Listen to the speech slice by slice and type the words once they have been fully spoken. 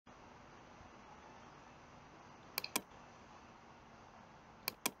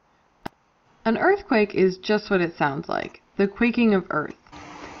An earthquake is just what it sounds like, the quaking of Earth.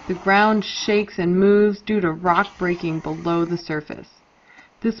 The ground shakes and moves due to rock breaking below the surface.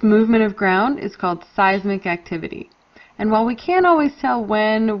 This movement of ground is called seismic activity. And while we can't always tell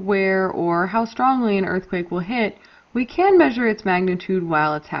when, where, or how strongly an earthquake will hit, we can measure its magnitude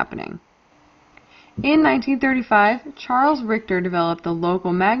while it's happening. In 1935, Charles Richter developed the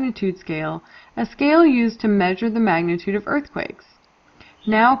local magnitude scale, a scale used to measure the magnitude of earthquakes.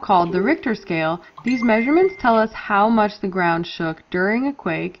 Now called the Richter scale, these measurements tell us how much the ground shook during a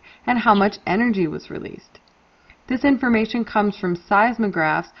quake and how much energy was released. This information comes from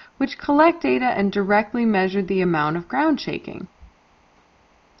seismographs, which collect data and directly measure the amount of ground shaking.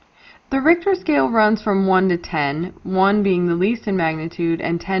 The Richter scale runs from 1 to 10, 1 being the least in magnitude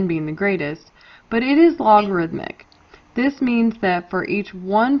and 10 being the greatest, but it is logarithmic. This means that for each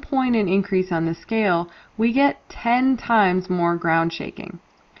 1 point in increase on the scale, we get 10 times more ground shaking.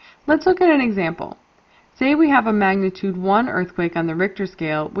 Let's look at an example. Say we have a magnitude 1 earthquake on the Richter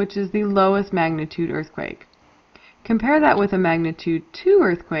scale, which is the lowest magnitude earthquake. Compare that with a magnitude 2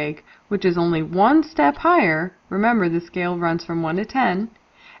 earthquake, which is only 1 step higher. Remember, the scale runs from 1 to 10,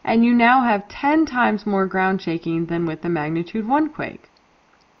 and you now have 10 times more ground shaking than with the magnitude 1 quake.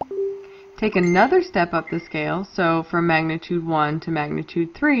 Take another step up the scale, so from magnitude 1 to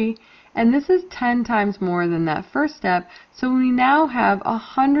magnitude 3, and this is 10 times more than that first step, so we now have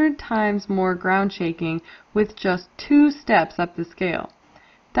 100 times more ground shaking with just 2 steps up the scale.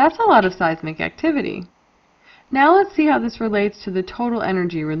 That's a lot of seismic activity. Now let's see how this relates to the total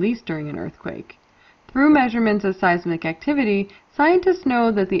energy released during an earthquake. Through measurements of seismic activity, scientists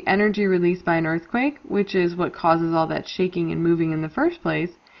know that the energy released by an earthquake, which is what causes all that shaking and moving in the first place,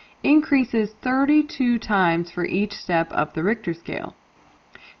 increases 32 times for each step up the Richter scale.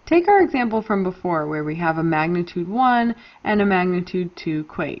 Take our example from before where we have a magnitude 1 and a magnitude 2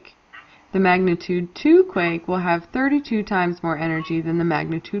 quake. The magnitude 2 quake will have 32 times more energy than the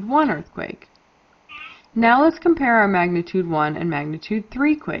magnitude 1 earthquake. Now let's compare our magnitude 1 and magnitude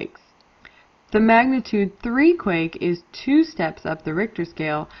 3 quakes. The magnitude 3 quake is 2 steps up the Richter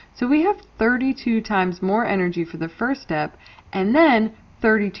scale, so we have 32 times more energy for the first step, and then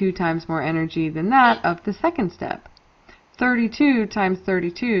 32 times more energy than that of the second step. 32 times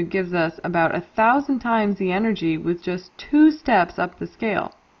 32 gives us about 1,000 times the energy with just 2 steps up the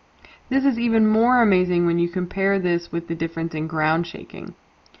scale. This is even more amazing when you compare this with the difference in ground shaking.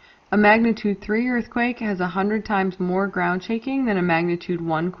 A magnitude 3 earthquake has 100 times more ground shaking than a magnitude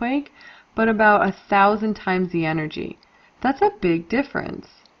 1 quake, but about 1,000 times the energy. That's a big difference.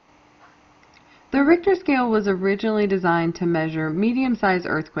 The Richter scale was originally designed to measure medium-sized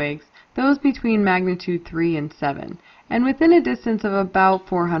earthquakes, those between magnitude 3 and 7, and within a distance of about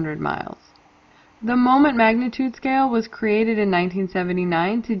 400 miles. The moment magnitude scale was created in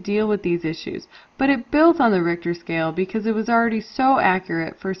 1979 to deal with these issues, but it built on the Richter scale because it was already so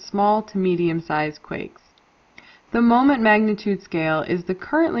accurate for small to medium-sized quakes. The moment magnitude scale is the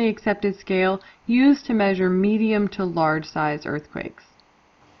currently accepted scale used to measure medium to large-sized earthquakes.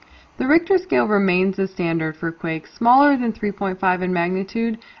 The Richter scale remains the standard for quakes smaller than 3.5 in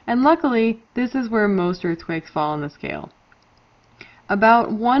magnitude, and luckily, this is where most earthquakes fall on the scale.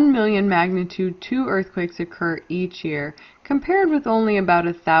 About 1 million magnitude 2 earthquakes occur each year, compared with only about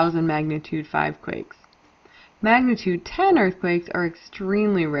 1,000 magnitude 5 quakes. Magnitude 10 earthquakes are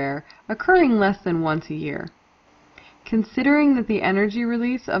extremely rare, occurring less than once a year. Considering that the energy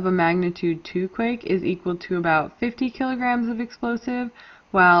release of a magnitude 2 quake is equal to about 50 kilograms of explosive,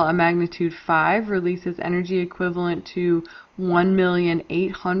 while a magnitude 5 releases energy equivalent to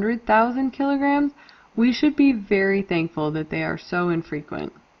 1,800,000 kilograms, we should be very thankful that they are so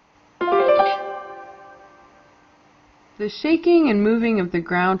infrequent. The shaking and moving of the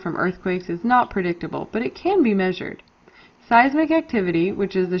ground from earthquakes is not predictable, but it can be measured. Seismic activity,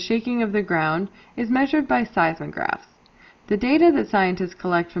 which is the shaking of the ground, is measured by seismographs. The data that scientists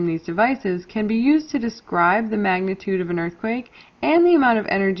collect from these devices can be used to describe the magnitude of an earthquake and the amount of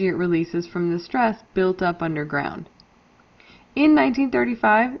energy it releases from the stress built up underground. In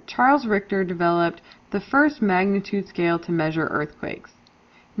 1935, Charles Richter developed the first magnitude scale to measure earthquakes.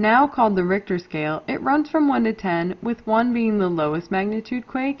 Now called the Richter scale, it runs from 1 to 10, with 1 being the lowest magnitude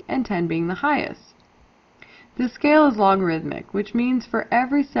quake and 10 being the highest. The scale is logarithmic, which means for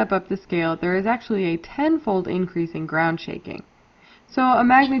every step up the scale there is actually a 10-fold increase in ground shaking. So a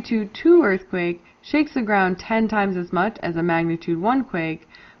magnitude 2 earthquake shakes the ground 10 times as much as a magnitude 1 quake,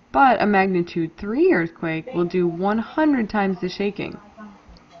 but a magnitude 3 earthquake will do 100 times the shaking.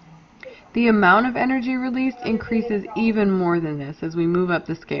 The amount of energy released increases even more than this as we move up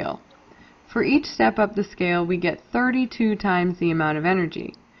the scale. For each step up the scale, we get 32 times the amount of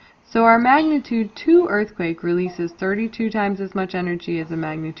energy. So our magnitude 2 earthquake releases 32 times as much energy as a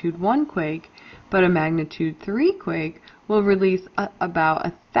magnitude 1 quake, but a magnitude 3 quake will release about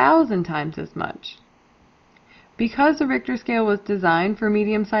 1,000 times as much. Because the Richter scale was designed for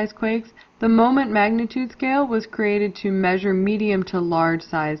medium-sized quakes, the moment magnitude scale was created to measure medium to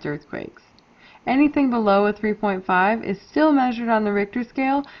large-sized earthquakes. Anything below a 3.5 is still measured on the Richter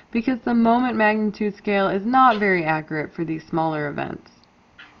scale because the moment magnitude scale is not very accurate for these smaller events.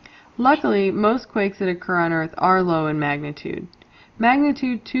 Luckily, most quakes that occur on Earth are low in magnitude.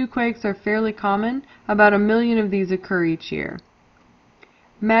 Magnitude 2 quakes are fairly common. About 1 million of these occur each year.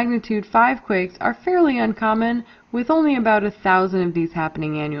 Magnitude 5 quakes are fairly uncommon, with only about 1,000 of these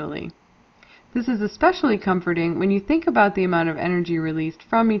happening annually. This is especially comforting when you think about the amount of energy released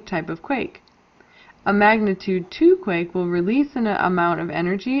from each type of quake. A magnitude 2 quake will release an amount of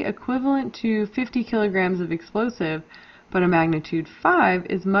energy equivalent to 50 kilograms of explosive, but a magnitude 5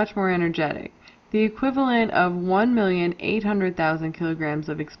 is much more energetic, the equivalent of 1,800,000 kilograms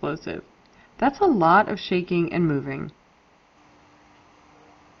of explosive. That's a lot of shaking and moving.